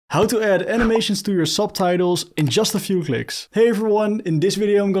How to add animations to your subtitles in just a few clicks. Hey everyone, in this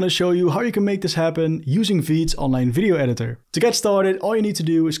video I'm gonna show you how you can make this happen using VEED's online video editor. To get started, all you need to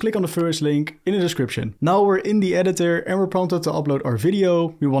do is click on the first link in the description. Now we're in the editor and we're prompted to upload our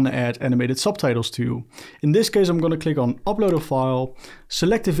video we want to add animated subtitles to. In this case I'm gonna click on upload a file,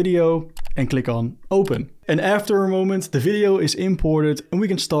 select the video and click on open. And after a moment, the video is imported and we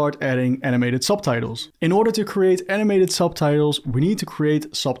can start adding animated subtitles. In order to create animated subtitles, we need to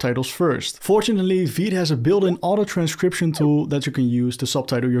create subtitles first. Fortunately, VEED has a built-in auto transcription tool that you can use to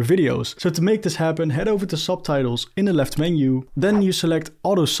subtitle your videos. So to make this happen, head over to Subtitles in the left menu, then you select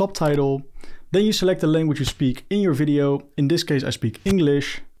auto-subtitle, then you select the language you speak in your video. In this case, I speak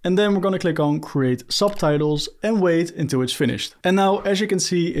English. And then we're gonna click on create subtitles and wait until it's finished. And now, as you can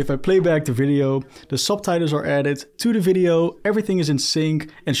see, if I play back the video, the subtitles are added to the video, everything is in sync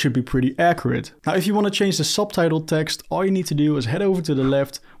and should be pretty accurate. Now, if you wanna change the subtitle text, all you need to do is head over to the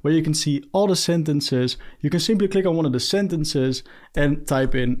left where you can see all the sentences. You can simply click on one of the sentences and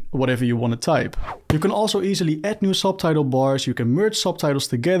type in whatever you wanna type. You can also easily add new subtitle bars, you can merge subtitles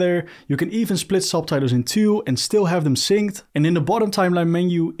together, you can even split subtitles in two and still have them synced. And in the bottom timeline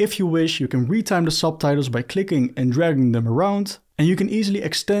menu, if you wish, you can retime the subtitles by clicking and dragging them around. And you can easily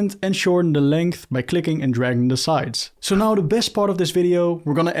extend and shorten the length by clicking and dragging the sides. So now the best part of this video,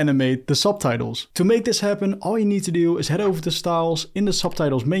 we're gonna animate the subtitles. To make this happen, all you need to do is head over to Styles in the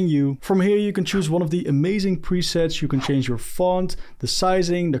Subtitles menu. From here you can choose one of the amazing presets. You can change your font, the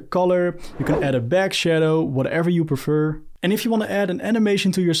sizing, the color. You can add a back shadow, whatever you prefer. And if you want to add an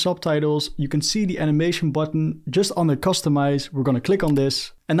animation to your subtitles, you can see the animation button just under customize. We're going to click on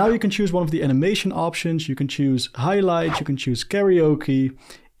this. And now you can choose one of the animation options. You can choose highlight, you can choose karaoke,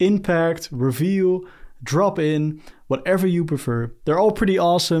 impact, reveal, drop in, whatever you prefer. They're all pretty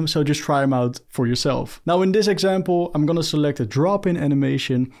awesome, so just try them out for yourself. Now in this example, I'm gonna select a drop-in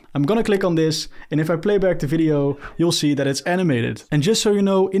animation. I'm gonna click on this, and if I play back the video, you'll see that it's animated. And just so you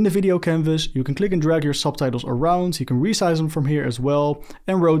know, in the video canvas, you can click and drag your subtitles around. You can resize them from here as well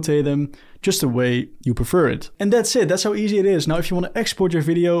and rotate them just the way you prefer it. And that's it, that's how easy it is. Now if you want to export your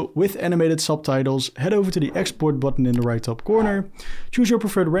video with animated subtitles, head over to the export button in the right top corner, choose your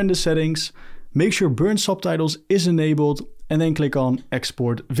preferred render settings, make sure burn subtitles is enabled, and then click on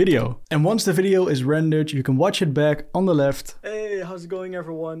export video. And once the video is rendered, you can watch it back on the left. Hey, how's it going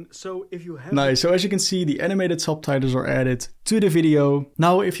everyone? So if you have... Nice, so as you can see, the animated subtitles are added to the video.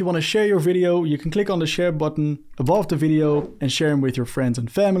 Now, if you want to share your video, you can click on the share button above the video and share them with your friends and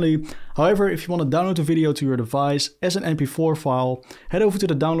family. However, if you want to download the video to your device as an MP4 file, head over to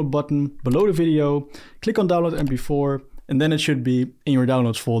the download button below the video, click on download MP4, and then it should be in your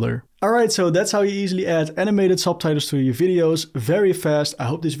downloads folder. Alright, so that's how you easily add animated subtitles to your videos very fast. I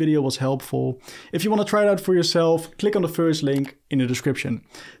hope this video was helpful. If you want to try it out for yourself, click on the first link in the description.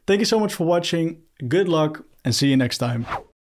 Thank you so much for watching, good luck, and see you next time.